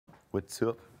What's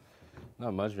up?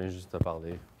 Non, moi, je viens juste te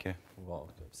parler. OK. Voir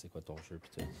c'est quoi ton jeu,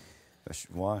 puis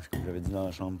Ouais, comme j'avais dit dans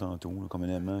la chambre tantôt, là, comme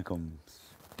élément, comme.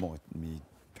 Bon, mes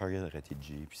targets auraient été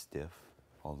Jay puis Steph,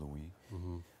 all the way.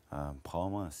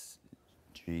 Probablement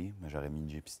Jay, mais j'aurais mis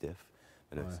Jay puis Steph.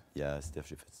 Mais là, hier, Steph,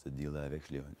 j'ai fait ce deal-là avec,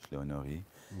 je l'ai honoré.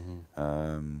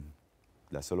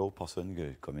 La seule autre personne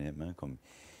que, comme élément, comme.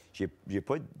 J'ai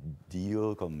pas de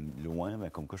deal comme loin, mais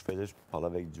comme quand je faisais, je parlais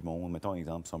avec du monde. Mettons,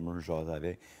 exemple, Summer, je jasais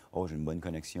avec. Oh, j'ai une bonne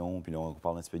connexion, puis là, on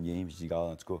parle un petit peu de game, puis je dis,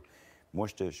 regarde, en tout cas, moi,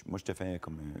 je te fais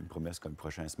comme une promesse, comme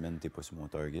prochaine semaine, t'es pas sur mon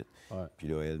target. Ouais. Puis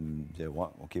là, elle me disait, ouais,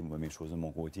 OK, moi, même chose de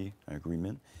mon côté, un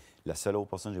agreement. La seule autre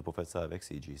personne que j'ai pas fait ça avec,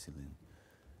 c'est jacey-lynne.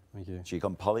 OK. J'ai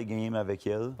comme parlé game avec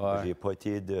elle. Ouais. J'ai pas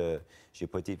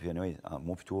été. Puis anyway,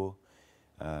 moi, plutôt.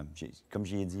 Comme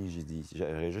j'ai dit,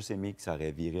 j'aurais juste aimé que ça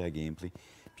aurait viré à gameplay.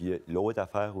 Puis l'autre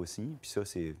affaire aussi, puis ça,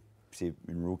 c'est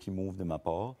une rookie move de ma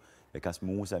part. Quand ce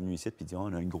move est venu ici, puis il dit, oh,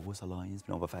 on a une grosse alliance,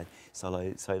 puis on va faire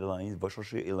side alliance, va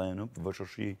chercher Elena, puis va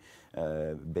chercher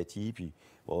Betty, puis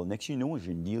well, next you know,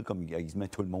 j'ai une deal comme quasiment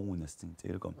tout le monde, tu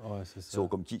sais, comme. Ouais, c'est ça. So,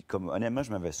 comme honnêtement,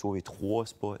 je m'avais sauvé 3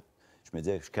 spots. Je me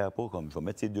disais, je ne pas, comme je vais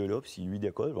mettre ces deux-là, puis si lui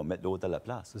décolle, je vais mettre l'autre à la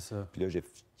place. C'est ça. Puis là,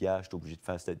 hier, j'étais obligé de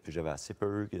faire cette. Puis j'avais assez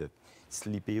peur de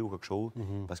slipper ou quelque chose.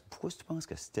 Parce que pourquoi tu penses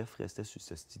que Steph restait sur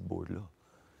ce petit board-là?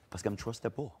 Parce qu'elle me trustait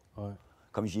pas. Ouais.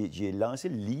 Comme j'ai lancé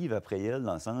le livre après elle,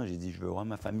 dans le sens, j'ai dit, je veux voir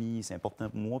ma famille, c'est important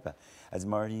pour moi. Puis elle dit,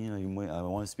 Marty, I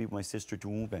want to speak with my sister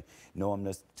too. Puis no, I'm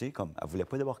not. Tu sais, comme, elle voulait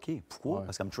pas débarquer. Pourquoi? Ouais.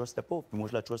 Parce qu'elle me trustait pas. Puis moi,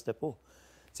 je la trustais pas.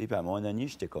 Tu sais, puis à un moment donné,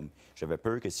 j'avais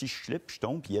peur que si je slip, je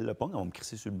tombe, puis elle le pogne, elle va me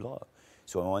crisser sur le bord.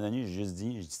 So, à un moment donné, j'ai juste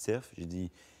dit, Steph, j'ai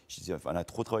dit, on a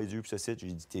trop travaillé dur pour ce site.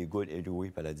 J'ai dit, t'es good, anyway.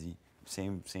 Puis elle a dit,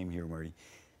 same here, Marty.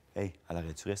 Hey, elle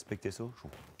aurait-tu respecté ça?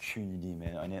 J'ai aucune idée,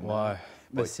 mais honnêtement. Ouais.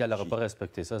 Mais si elle n'aurait pas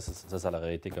respecté ça, ça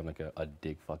aurait été comme a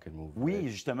dick fucking move. Oui, right?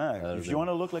 justement. If you want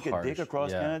to look like a dick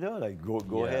across Yeah. Canada, like,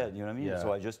 go ahead, you know what I mean? Yeah.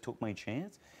 So I just took my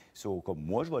chance. So, comme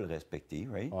moi, je vais le respecter,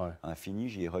 right? Ouais. En fini,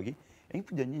 j'ai hugué. Et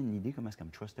pour donner une idée comment est-ce qu'elle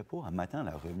me trustait pas, un matin,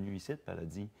 elle est revenue ici, puis elle a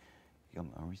dit,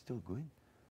 comme, Are we still good?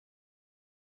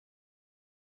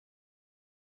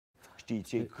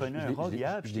 J'ai connu un rock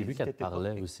hier, puis Je l'ai vu qu'elle te t'étais pas-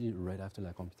 parlait aussi right after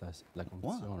la compétition,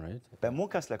 right? Ben moi,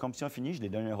 quand la compétition est finie, je l'ai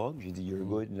donné un hug. J'ai dit, You're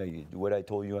good. Like, what I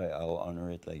told you, I'll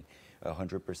honor it like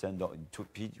 100%.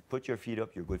 Put your feet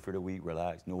up. You're good for the week.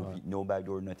 Relax. No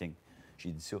backdoor, nothing.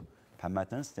 J'ai dit ça. Puis un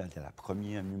matin, c'était la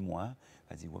première venue, moi.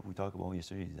 Elle a dit, What we talked about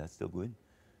yesterday, is that still good?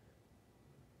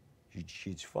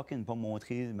 J'ai-tu fucking pas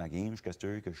montré ma game jusqu'à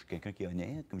ce que je suis quelqu'un qui est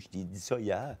honnête? Comme je t'ai dit ça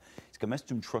hier. C'est comment si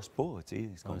tu me trustes pas, tu sais?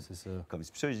 C'est Ouais, c'est ça. c'est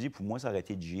pour ça que je dis, pour moi, ça aurait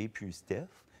été Jay puis Steph.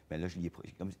 Mais là, je l'ai pas.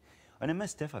 Honnêtement,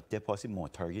 Steph a peut-être passé mon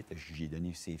target. J'ai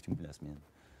donné safety pour la semaine.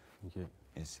 OK.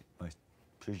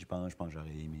 Plus j'y pense, je pense que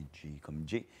j'aurais aimé Jay. Comme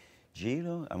Jay,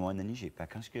 là, à un moment donné,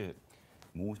 quand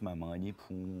Moose m'a demandé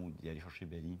pour aller chercher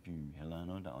Belly puis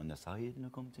Helena on the side, là,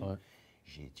 comme tu sais,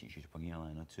 Ouais. j'ai pogné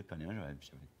Helena dessus. Puis honnêtement,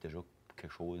 j'avais déjà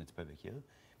quelque chose un petit peu avec elle.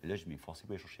 Puis là, je m'ai forcé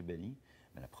pour aller chercher Belly.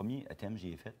 Mais le premier attempt que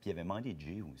j'ai fait, puis il avait demandé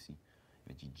Jay aussi.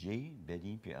 Il avait dit Jay,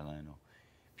 Belly puis Helena.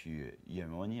 Puis il y a un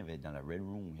moment donné, il y avait dans la Red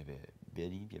Room, il y avait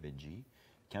Belly puis il y avait Jay.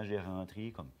 Quand j'ai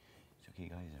rentré, comme, c'est OK,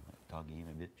 guys, talk game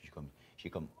a bit. Puis j'ai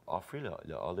comme offré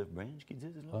le olive branch qu'ils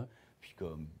disent, là. Ouais. Puis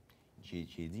comme, j'ai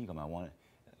dit, comme,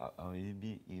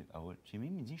 j'ai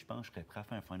même dit, je pense que je serais prêt à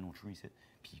faire un final tree ici.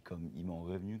 Puis comme, ils m'ont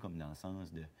revenu comme dans le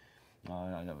sens de,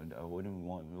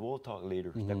 we'll talk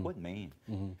later. C'était pas de même.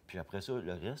 Puis après ça,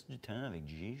 le reste du temps avec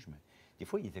Jay, des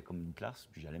fois, il était comme une place,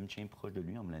 puis j'allais me tenir proche de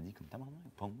lui, on me l'a dit, comme, maman,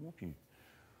 pas moi, puis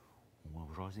on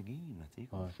va jaser game, tu sais.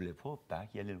 Je voulais pas back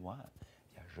y aller le voir.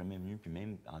 Il n'a jamais venu, puis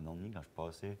même en ennui, quand je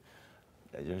passais,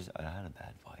 I had a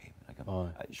bad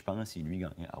vibe. Je pense que si lui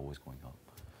gagnait, I was going up.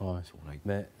 Ouais. So, like,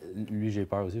 Mais lui, j'ai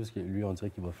peur aussi parce que lui, on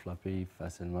dirait qu'il va flopper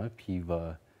facilement, puis il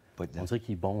va. On dirait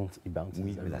qu'il bounce.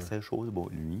 Oui, mais la seule chose, bon,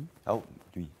 lui. Oh,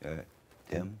 lui,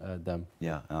 Dem. Dem.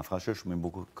 Yeah. En français, je suis même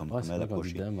beaucoup comme Ouais, c'est vrai qu'on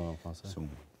dit l'approcher. Dem en français. So,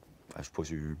 je suis pas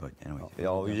sûr, but anyway.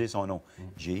 Alors, j'ai son nom.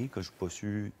 Jay, que je suis pas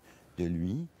sûr de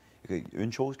lui.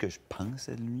 Une chose que je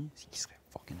pensais de lui, c'est qu'il serait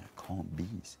fucking un con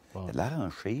beast. Il a l'air en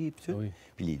shape, tu sais. Oui.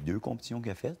 Puis les 2 compétitions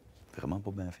qu'il a faites, vraiment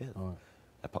pas bien faites. Ouais.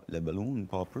 Le ballon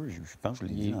popper, je pense que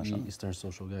je l'ai dit dans la chambre. C'est un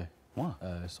social guy.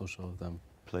 Ouais. Social Dem.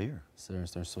 Player.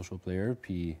 C'est un social player,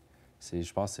 puis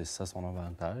je pense que c'est ça son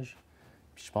avantage.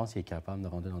 Puis je pense qu'il est capable de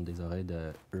rentrer dans des oreilles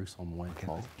de eux qui sont moins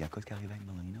forts. Il y a quoi qui arrive avec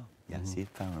Melina? Il a essayé de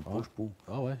faire un push-pull.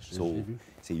 Ah ouais, je l'ai vu.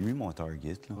 C'est lui mon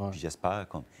target, là. Ouais. Puis j'espère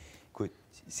comme. Écoute,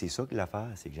 c'est ça que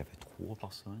l'affaire, c'est que j'avais 3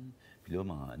 personnes. Puis là,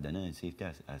 en donnant un safety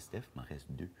à Steph, il m'en reste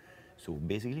 2. So,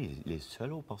 basically, les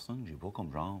seules autres personnes que j'ai pas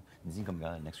comme genre, dit comme,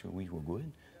 next week we're good,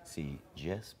 c'est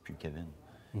Jess puis Kevin.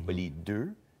 Ben, les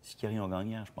 2, Si Carrie ont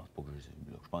gagné, je pense pas que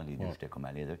je pense que les deux, j'étais comme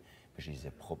à l'aise. Puis je les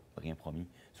ai rien promis.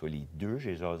 Soit les deux,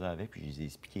 j'ai jasé avec, puis je les ai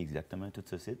expliqué exactement tout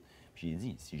ce site. Puis j'ai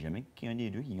dit, si jamais qu'il y a un des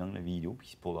deux qui gagne la vidéo puis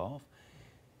qui se pull off,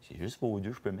 c'est juste pour eux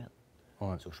deux que je peux mettre.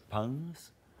 Ouais. So, je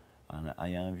pense, en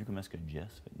ayant vu comment est-ce que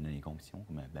Jess, dans les compétitions,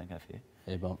 comment la banque a fait,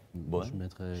 Eh bon, je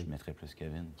mettrais plus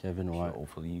Kevin. Kevin, ouais.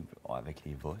 Hopefully, avec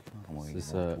les votes.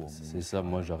 C'est ça,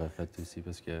 moi, j'aurais fait aussi,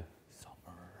 parce que...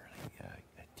 Summer, like,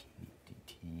 a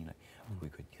teeny, like, we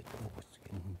could get the votes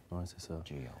together. Ouais, c'est ça.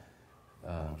 JL.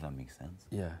 Does that make sense?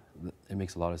 Yeah, it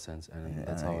makes a lot of sense, and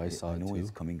that's how I saw it, too. I know it's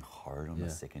coming hard on the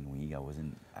second week. I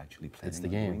wasn't actually planning It's the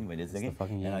on game. doing, but it's the game.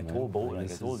 fucking game, And I told both, man. I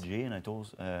told Jay and I told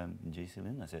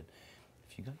jacey-lynne, I said,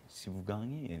 if you guys, si vous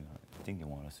gagnez, I think they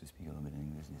want us to speak a little bit in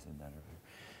English, they said that earlier.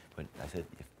 But I said,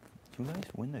 if you guys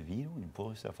win the veto and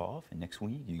pull stuff off, and next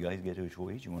week you guys get to a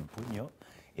choice, you want to put me up,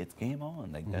 it's game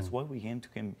on. Like, that's why we came to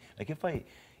come. Like,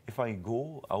 if I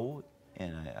go out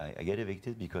and I get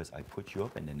evicted because I put you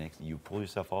up, and the next you pull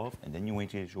yourself off, and then you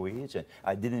went to HOH, and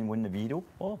I didn't win the veto.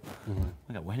 Oh,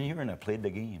 I went here and I played the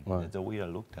game. Ouais. That's the way I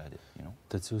looked at it, you know.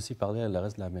 T'as-tu aussi parlé à le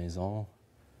reste de la maison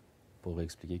pour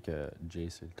expliquer que Jay,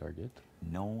 c'est le target?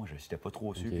 Non, je n'étais pas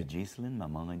trop sûr. Okay. Puis jacey-lynne m'a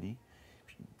demandé.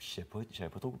 Je savais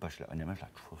pas trop, parce que honnêtement, je la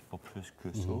trouve pas plus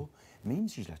que ça. Même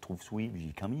si je la trouve sweet,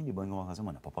 j'ai quand même eu des bonnes conversations,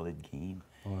 mais on n'a pas parlé de game.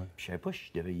 Ouais. Puis je savais pas si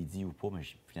je devais y dire ou pas, mais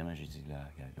finalement, j'ai dit, là,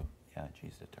 yeah,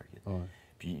 Jay's the target. Ouais.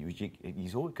 Puis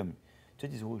les autres, comme, tous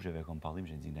les autres, j'avais comme parlé,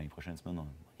 j'ai dit, dans les prochaines semaines, on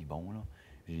est bon, là.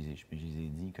 Je les ai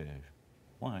dit que,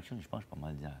 moi, actually, je pense que je suis pas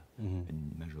mal dit à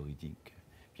une majorité.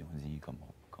 Puis on dit, comme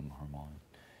Herman,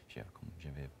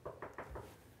 j'avais...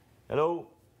 Hello?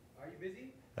 Are you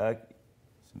busy?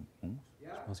 Je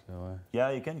pense que, ouais.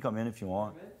 Yeah, you can come in if you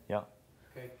want. Yeah.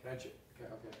 Okay, can I check?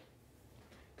 Okay.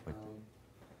 But,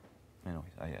 anyways,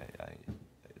 I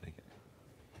like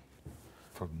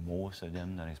for most of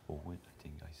them that I spoke with, I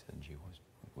think I said Jay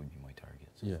would be my target.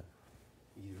 So. Yeah.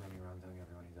 He's running around telling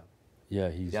everyone he's up.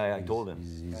 Yeah, I told him.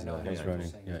 He's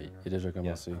running. Yeah, il a déjà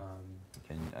commencé.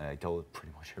 I told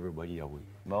pretty much everybody I would.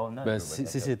 Well, not Ben, everybody.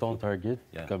 si c'est ton target,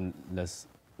 Yeah. comme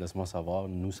laisse-moi savoir,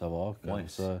 nous savoir, comme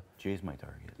ça. Jay's my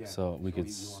target. Yeah. So we could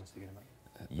You want us to get him up?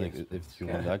 like, Yes, if you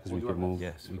okay. want that, because we We'll could do our move.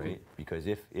 Yes, we right. Because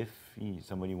if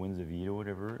somebody wins a veto or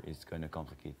whatever, it's gonna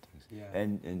complicate things. Yeah.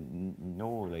 And no,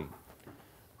 like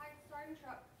Hi, sorry to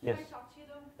interrupt. Yes. Can I talk to you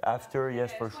though? after, yes,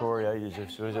 Okay, for just sure. one Yeah, second.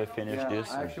 as soon as I finish Yeah,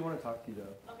 this. I actually want to talk to you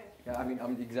though. Okay. Yeah, I mean,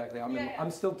 I'm Yeah, yeah.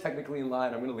 I'm still technically in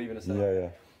line. I'm gonna leave in a second. yeah.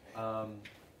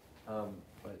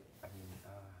 But I mean,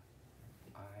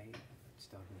 I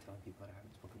still have been telling people that I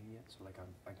haven't spoken to you yet. So like,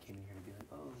 I came in here to be like,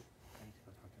 oh, I need to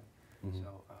go talk to him. So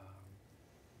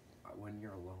when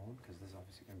you're alone, because this is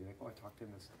obviously gonna be like, oh, I talked to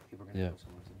him. People are gonna know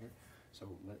someone's in here. So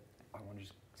I want to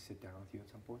just sit down with you at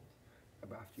some point,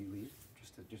 after you leave,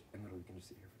 and literally we can just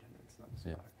sit here for 10 minutes, not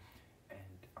matter.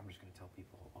 And I'm just gonna tell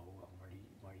people, oh,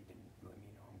 Marty didn't let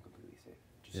me know I'm completely safe.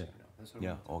 Just so you know. That's what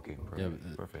I'm gonna tell Okay. people.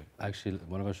 Perfect. Perfect. Actually,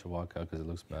 one of us should walk out because it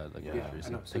looks bad. Like, Yeah, I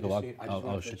know. So take a just walk. I just wanted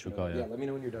I'll to shoot let you a know. call. Yeah. Let me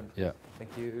know when you're done. Yeah.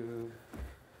 Thank you.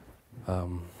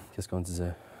 Qu'est-ce qu'on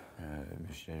disait?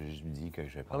 Je lui dis que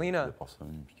je vais pas Alina. de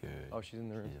personne puis que Oh, she's in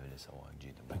the je room. les avais savoir que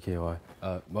j'ai de Ok,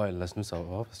 ouais. Ouais, laisse-nous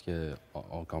savoir parce que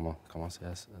on commence à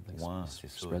Ouais, c'est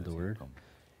ça. spread the là, word.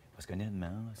 Parce qu'honnêtement,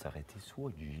 là, ça aurait été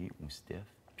soit Jay ou Steph,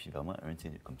 puis vraiment un, tu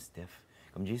sais, comme Steph.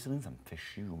 Comme jacey-lynne, ça me fait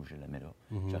chier où je la mets là.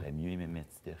 J'aurais mieux aimé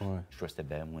mettre Steph. Ouais. Je trustais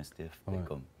bien moins Steph. Mais Ouais.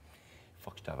 comme,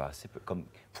 fuck, je t'avais assez peu. Comme,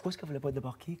 pourquoi est-ce qu'elle voulait pas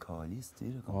débarquer, Carlis, tu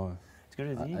sais, là, comme. Ouais. Ce que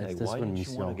je dis, Elle like, était why sur une didn't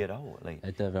she want to mission. get out? Like, Elle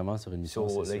était vraiment sur une mission,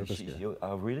 so, c'est like, sûr, parce que...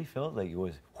 I really felt like it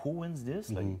was, who wins this?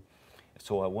 Like,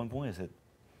 so at one point I said,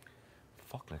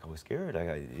 fuck, like I was scared.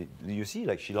 Like, you see,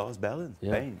 like she lost balance.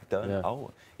 Yeah. Bang, done, Yeah.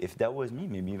 out. If that was me,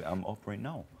 maybe I'm up right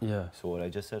now. Yeah. So what I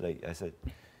just said, like, I said,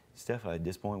 Steph, at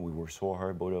this point, we were so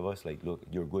hard, both of us, like, look,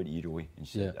 you're good either way. And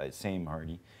she said, Yeah. same,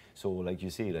 Hardy. So, like you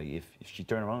say, like, if she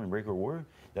turned around and break her word,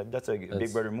 that's a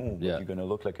big brother move. But yeah. you're going to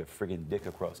look like a friggin' dick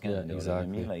across Canada. Yeah, You know what I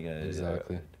mean?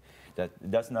 exactly. Like, Exactly.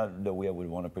 That's not the way I would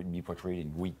want to be portrayed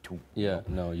in week 2. Yeah,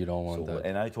 no, you don't want So, that.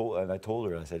 and I told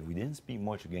her, I said, we didn't speak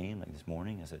much game like this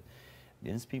morning. I said,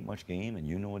 didn't speak much game, and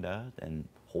you know that. And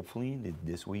hopefully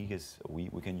this week is a week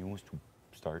we can use to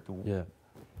start to Yeah.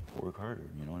 work harder.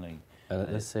 You know, like.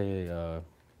 Let's say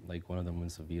like one of them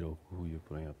wins the veto. Who you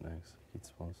putting up next? Qui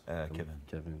tu penses? Kevin.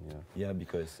 Kevin, yeah. Yeah,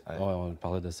 because on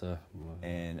parlait de ça.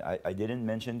 and I didn't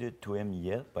mention it to him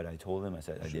yet, but I told him, I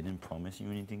said, I didn't promise you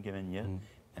anything, Kevin, yet.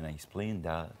 And I explained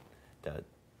that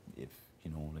if,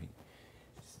 you know, like,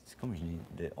 it's comme je dis,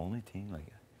 the only thing, like,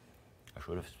 I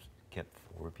should have kept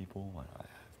 4 people, I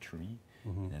have 3,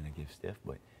 and then I give Steph,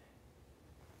 but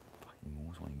fucking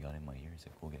Moose, when he got in my ear, he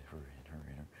said, go get her, hit her.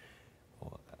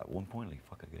 Well, at one point, like,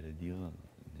 fuck, I got a deal, and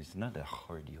it's not a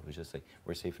hard deal. It's just like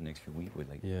we're safe for the next few weeks with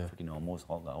like Yeah. freaking almost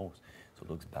all the house, so it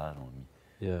looks bad on me.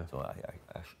 Yeah. So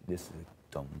this is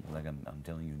dumb. Like I'm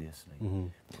telling you this. Like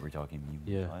we're talking you.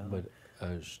 Yeah, Kyle. but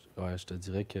je te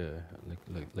dirais que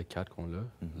le 4 qu'on a,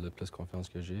 le plus confiance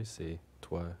que j'ai, c'est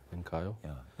toi et Kyle.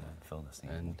 Yeah, I feel the same.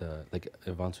 And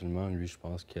éventuellement, lui, je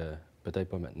pense que peut-être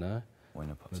pas maintenant, When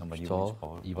mais somebody plus tard, wins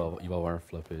power, il va avoir un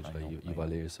floppage. I Là, know, il I va know,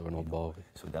 aller sur un I autre know. bord.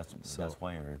 So that's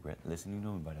why I regret listening to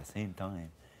him. But at the same time,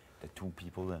 the two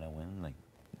people that I win, like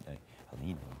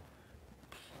Aline,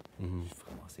 je suis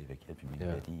vraiment safe avec elle. Puis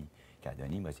Betty, qui a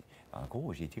donné, ben,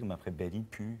 encore, j'ai été comme après Betty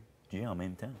puis Jay en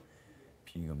même temps.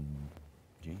 Puis comme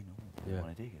Jay, non, on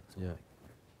a été. So, Yeah.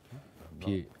 like,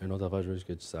 Puis, une autre affaire, je veux juste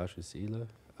que tu saches aussi, là.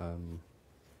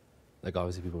 Like,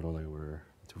 obviously, people know like we're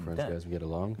two friends, That- guys, we get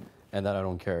along. And that I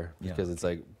don't care. Yeah. Because it's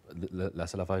like, la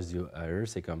seule affaire que je dis à eux,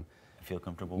 c'est comme, I feel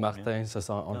comfortable. Martin se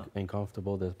sent Yeah.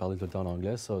 inconfortable de parler tout le temps en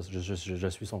anglais, so je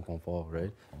suis son confort,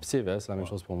 right? Puis c'est vrai, c'est la même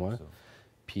chose pour moi. So,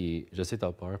 Puis je sais que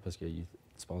t'as peur parce que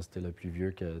tu penses que t'es le plus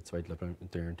vieux, que tu vas être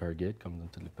t'es un target, comme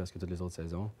dans presque toutes les autres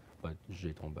saisons. But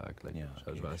j'ai ton back, like, yeah,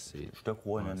 je vais essayer. je te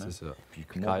crois, Ouais, non, c'est ça. Puis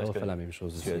Puis moi, Kyle parce que- fait la même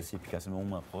chose Puis, aussi. puis quand ce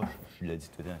moment m'approche, je l'ai dit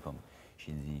tout le temps, comme,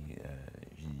 j'ai dit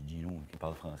Gino, qui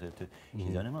parle français, tout. J'ai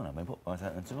dit, honnêtement, on n'a même pas, on a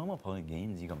vraiment pas un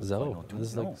game, dit comme Zéro. non, tout,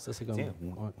 This is non. like- ça, c'est comme- Tu sais, on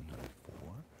ouais. a le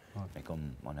four, Ouais. mais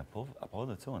comme, on n'a pas, à part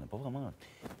de ça, on n'a pas vraiment,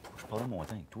 je parle de mon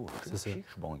temps avec toi. Je C'est sais ça. que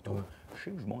je suis bon avec toi. Ouais. Je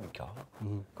sais que je suis bon avec Carl.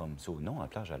 Comme ça, non, en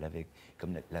place, j'allais avec,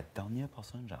 comme la dernière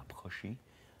personne que j'ai approchée,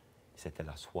 c'était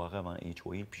la soirée avant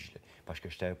HOA, puis parce que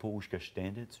je savais pas où je j'étais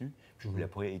dessus, puis je voulais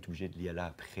pas être obligé de l'y aller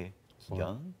après qu'il Ouais.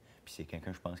 gagne. Puis c'est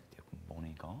quelqu'un, je pense, qui était comme bon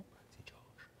encore, c'est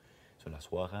Josh. Sur la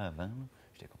soirée avant, là,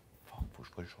 j'étais comme, fuck, faut que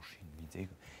je peux le chercher. Lui, tu sais,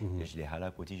 là, je l'ai halé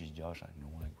à côté, j'ai dit, Josh, I know,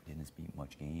 like, we didn't speak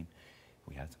much game.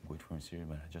 We had some good friends here,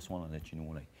 but I just want to let you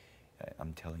know, like,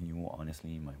 I'm telling you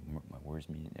honestly, my words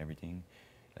mean everything.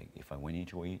 Like, if I win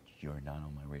HOH, you're not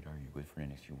on my radar. You're good for the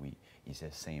next few weeks. He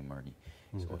says, same, Marty.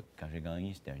 So, quand j'ai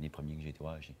gagné, c'était un des premiers que j'ai été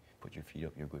voir. J'ai put your feet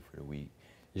up, you're good for the week.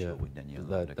 Yeah, Chill with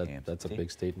Daniela, the camp. that's a Tu sais, big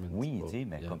statement. Oui, So, tu sais,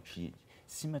 mais yeah. comme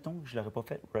si, mettons, je l'aurais pas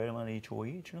fait right avant les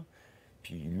HOH, là,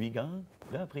 puis lui gagne,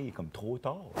 là, après, il est comme trop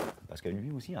tard. Parce que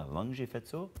lui aussi, avant que j'ai fait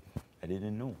ça, I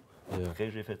didn't know. Yeah. Après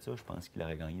que j'ai fait ça, je pense qu'il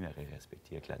aurait gagné, il m'aurait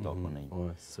respecté avec la talk qu'on a eu.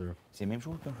 Ouais, c'est sûr. C'est la même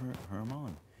chose que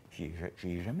Herman.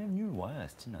 J'ai jamais venu le voir,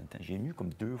 Asti, dans le temps. J'ai venu comme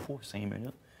 2 fois 5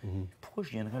 minutes. Pourquoi je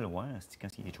viendrais le voir, Asti,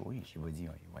 quand il est HOH? Il va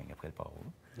dire, il va après le power.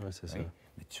 Ouais, c'est ça. Ouais.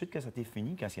 Mais tout de suite que ça t'est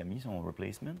fini, quand il a mis son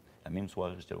replacement, la même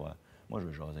soirée, j'étais là, moi, je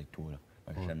veux jaser avec toi, là.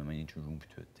 Je t'aime de manière que tu joues, puis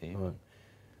tout, tu sais. Ouais.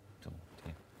 So, tu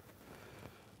sais.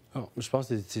 Non, je pense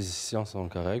que tes décisions sont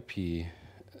correctes, puis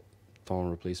ton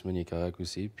replacement est correct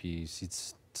aussi. Puis si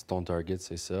ton target,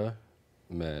 c'est ça,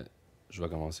 mais je vais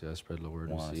commencer à spread the word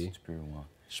Ouais, aussi. si tu peux, ouais.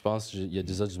 Je pense qu'il y a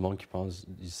déjà du monde qui pense,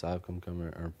 ils savent comme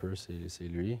un peu, c'est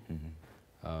lui.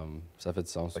 Ça fait du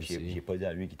sens Parce que aussi. j'ai pas dit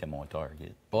à lui qu'il était mon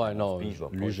target. Ouais, non, Puis, je vais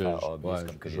pas lui, le je faire obvious ouais,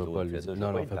 comme que je les vais pas autres lui faisaient. Je Non,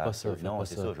 vais non, être fais pas ça, bastard. fais Non, pas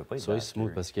c'est ça. ça, je vais pas être Sois bastard.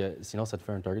 smooth, parce que sinon, ça te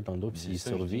fait un target dans le dos, puis s'il C'est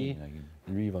ça que je survit, dis, like,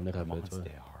 lui, il va venir comment après toi.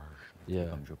 c'était harsh. Yeah.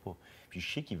 Comme je veux pas. Puis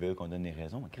je sais qu'ils veulent qu'on donne des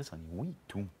raisons, mais Chris, on est oui,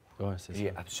 tout. Ouais, c'est J'ai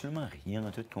ça. absolument rien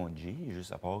en tout contre Jay,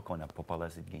 juste à part qu'on n'a pas parlé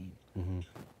assez de game.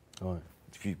 Ouais.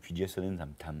 Puis jacey-lynne, ça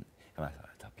me tente. Comment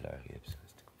ça pleurait, puis ça,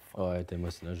 c'était comme fuck. Ouais, t'es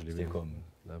émotionnel, je l'ai vu. C'était comme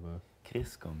Là-bas. Chris,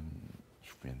 comme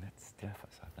je voulais mettre Steph à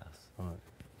sa place.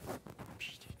 Ouais.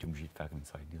 Puis j'étais obligé de faire une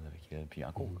side deal avec elle. Puis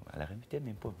encore, elle aurait peut-être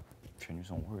même pas tenu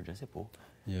son word, je sais pas.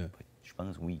 Yeah. Je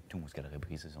pense, oui, tout, parce qu'elle aurait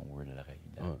brisé son word, elle aurait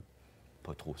Ouais.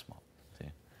 pas trop smart. Tu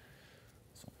sais.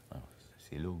 Alors,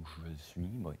 c'est là où je le suis.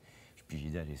 Ben, puis j'ai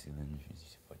dit à jacey-lynne, j'ai dit,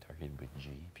 c'est pas target but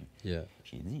Jay. Puis Yeah.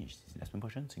 j'ai dit, la semaine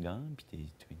prochaine, tu gagnes,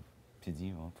 puis tu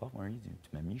dis, oh, fuck, Marty, tu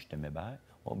m'as mis, je te mets back.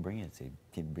 Oh, bring it,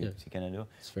 Yeah. c'est Canada.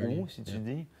 It's fair, Ou si tu yeah.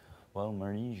 dis, well,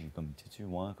 Marty, j'ai comme, tu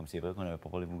vois, comme c'est vrai qu'on n'avait pas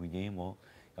parlé de movie game, well,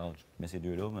 alors, je mets ces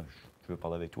deux-là, mais je veux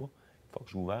parler avec toi. Fuck, je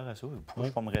suis ouvert à ça. Pourquoi Ouais.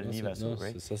 je formerais le Non, livre à c'est- ça, non,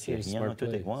 right? ça, J'ai c'est rien smart en tout play.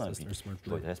 avec moi. Ça, c'est Puis un smart je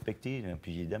vais play. être respecté.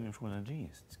 Puis j'ai dit la même chose à Jay.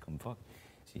 C'est comme fuck.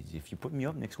 If you put me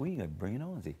up next week, like, bring it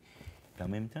on. Puis en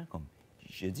même temps, comme,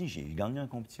 j'ai dit, j'ai gagné en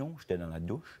compétition, j'étais dans la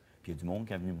douche, puis il y a du monde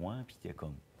qui est venu moi, puis il était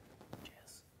comme,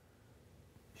 Jess.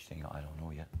 J'étais comme, I don't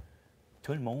know yet.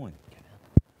 Tout le monde,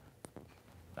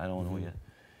 I don't know yet.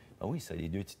 Ah oui, c'est les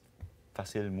deux petites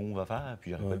faciles moves à faire,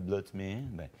 puis j'aurais pas de blood, mais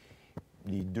ben,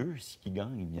 les deux, si ils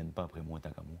gagnent, ils ne viennent pas après moi tant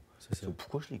qu'à moi. C'est ça. So,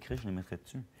 pourquoi je l'écris, je les mettrais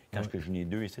dessus? Quand je n'ai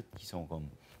deux ici qui sont comme,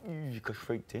 que je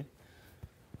fake, tu sais.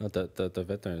 Non, t'as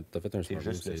fait un C'est smart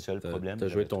juste move, le seul problème. T'as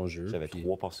joué j'avais- ton jeu. J'avais puis-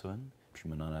 3 personnes, puis je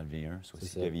m'en en enlevé un. So, C'est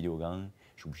si ça. la vidéo gagne,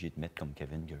 je suis obligé de mettre comme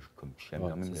Kevin, que j'aime Ouais,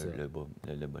 quand même c'est ça.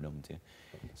 le bonhomme, tu sais.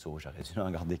 So, j'aurais dû en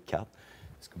garder 4.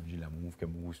 C'est comme j'ai la move que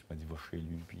Mousse m'a dit, va chez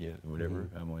lui, puis whatever.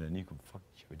 À un moment donné, comme fuck,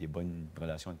 j'avais des bonnes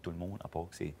relations avec tout le monde, à part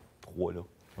que ces 3-là.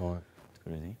 Ouais. C'est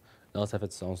quoi je dis? Non, ça fait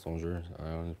du sens ton jeu.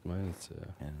 Honnêtement, c'est.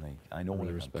 And like, I know Really when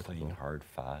I'm respectable. playing hard,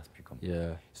 fast, puis comme...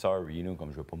 Yeah. Sorry, you know,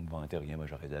 comme je veux pas me vanter rien, moi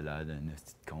j'aurais de l'air d'un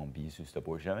petit combi sur ce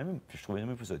board. Je trouvais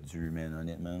même pas ça dur, man,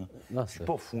 honnêtement. Non, Je suis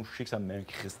pas fou, je sais que ça me met un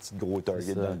Christy de gros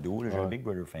target ça. dans le dos. Là, j'ai un Ouais. Big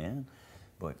Brother fan.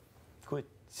 But, écoute,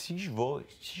 si je vais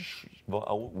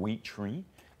out week 3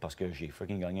 parce que j'ai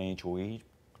freaking gagné un HOH,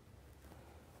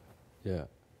 Yeah.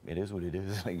 it is what it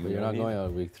is. Like, But you're not going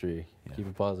out week 3. Yeah. Keep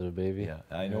it positive, baby. Yeah,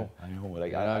 I know.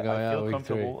 Like, You're I not going out feel week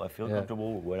comfortable. 3. I feel Yeah.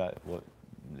 comfortable with what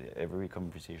every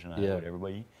conversation I Yeah. have with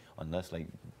everybody, unless like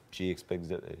she expects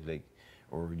that like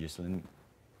or jacey-lynne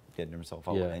getting herself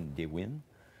out Yeah. and they win.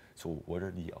 So what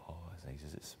are the odds? Like,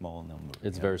 is it small number?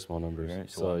 It's you know? very small numbers. Right?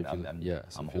 So I'm, if you, I'm, yeah,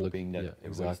 so I'm if you look- hoping that yeah, everybody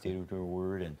exactly. stayed with their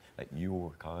word and like you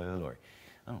or Kyle or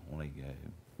I don't know, like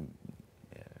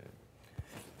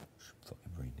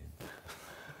fucking brain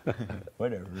dead.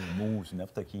 Whatever, moves,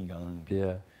 enough to keep going.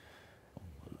 Yeah.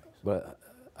 But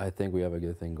I think we have a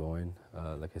good thing going.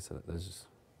 Like I said, let's just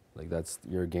like that's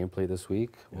your gameplay this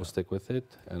week. Yeah. We'll stick with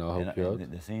it, and I'll help you out.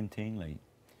 And the same thing, like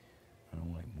I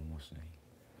don't like most like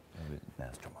have it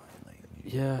mastermind, like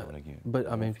Yeah, like you, but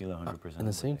I don't mean, feel 100%. at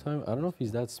the same time, I don't know if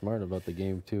he's that smart about the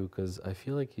game too, because I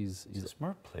feel like he's a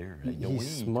smart player. He- Like, the he's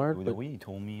way smart, the but- way he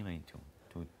told me, like to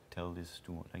tell this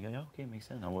to like, yeah, okay, makes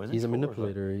sense. I wasn't he's a sure, but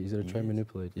manipulator. He's gonna he try and is.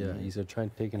 manipulate. He Yeah, is. he's gonna try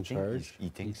and take in I think charge. He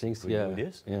thinks thinks, we yeah, do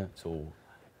this. yeah, So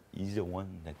he's the one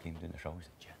that came to the show. He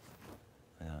said,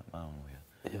 "Yeah, I don't know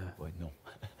yet, yeah, but no,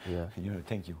 yeah. you know,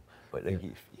 thank you." But like,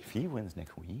 Yeah. if he wins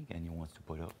next week and he wants to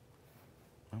put up,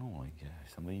 I don't know, like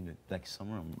somebody that like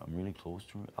Summer, I'm really close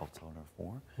to outside our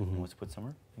 4. He Mhm. wants to put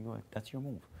Summer. I go, that's your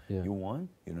move. Yeah. You won.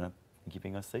 You're not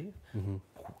keeping us safe. hmm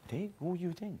Take who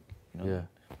you think. You know? Yeah.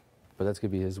 But that's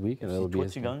gonna be his week, and Si it'll be toi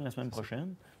his. tu gagnes la semaine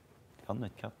prochaine, garde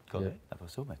notre carte correct. Après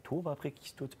ça, ben, toi, après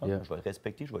qui toi tu parles, Yeah. je vais te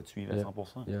respecter, je vais te suivre à Yeah.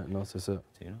 100%. Yeah, non, c'est ça.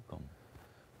 Tu sais, là, comme...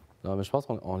 Non, mais je pense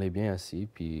qu'on est bien assis,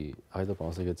 puis arrête de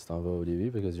penser que tu t'en vas au début,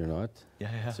 because you're not. Yeah.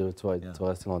 Tu vas, Yeah. tu vas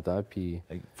rester longtemps, puis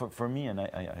Like, for me, and I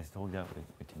told that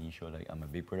with Tanisha, like, I'm a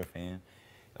Big Brother fan.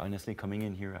 Honestly, coming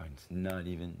in here, I'm not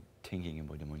even thinking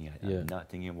about the money. Yeah. I'm not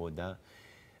thinking about that.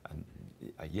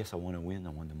 Yes, I want to win. I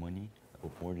want the money.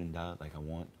 But more than that, like, I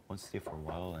want to stay for a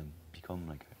while and become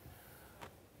like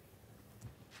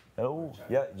Hello?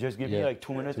 Yeah, just give me Yeah. like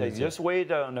 2 minutes. 2 minutes, Just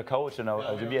wait on the couch and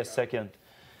I'll give you a second.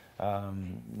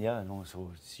 Yeah, no,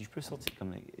 so si je peux sortir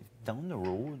comme like, down the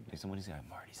road, like somebody's like,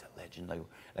 Marty's a legend,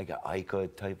 like an Ika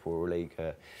type or like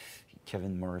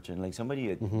Kevin Merchant, like somebody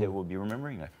that will be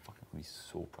remembering, like, fucking be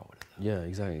so proud of that. yeah,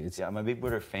 exactly. It's Yeah, I'm a Big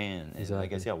Brother fan. And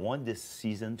like I Exactly. said, I want this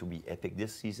season to be epic,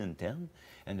 this season 10,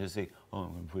 and just say, oh,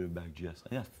 I'm going to put it back Jess.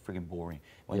 That's freaking boring.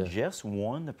 When Yeah. Jess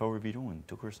won the Power Veto and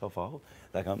took herself out,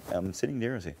 like I'm sitting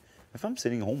there and say, if I'm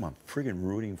sitting home, I'm freaking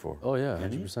rooting for her. Oh, yeah, You know what I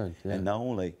mean? 100%, yeah. And now,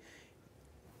 like,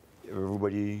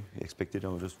 everybody expected I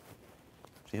would just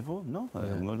say, well, no,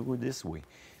 I'm going to go this way.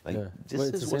 Like, yeah. this But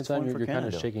at is the same what's time, fun for you're kind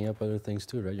Canada. of shaking up other things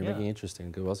too, right? You're Yeah. making it interesting.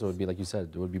 Because also, it would be like you said,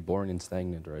 it would be boring and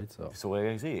stagnant, right? So So like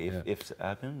I say, Yeah. if it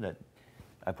happened that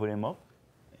I put him up,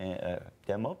 and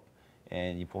them up,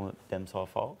 and you pull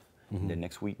themselves off, Mm-hmm. the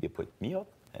next week they put me up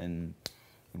and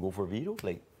go for veto,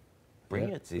 like bring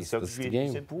yeah, it. that's the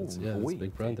game. C'est pour, Yeah, it's oui.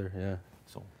 Big Brother. Yeah.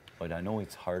 So, but I know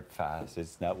it's hard, fast.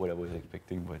 It's not what I was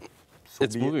expecting, but so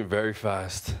It's be it. moving very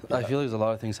fast. I Yeah. feel there's a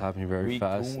lot of things happening very Week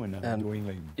fast. 2 and I'm doing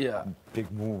like yeah, big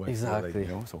move. I feel Exactly. Like,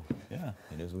 you know, so yeah,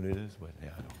 it is what it is. But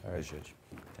yeah, I know. All right. I should.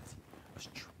 That's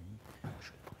tree. I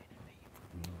should play in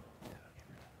a name.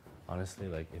 honestly,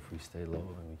 like if we stay low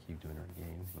and we keep doing our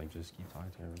game, like just keep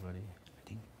talking to everybody. I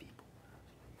think people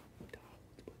doubt,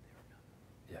 but they're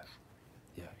not.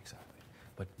 Yeah, yeah, exactly.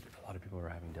 But a lot of people are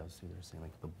having doubts too. They're saying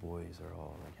like the boys are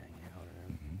all like hanging out and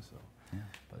everything. So, Yeah.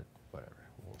 but whatever,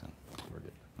 we're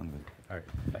good. I'm good. All right,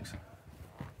 thanks.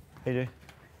 Hey, Jay.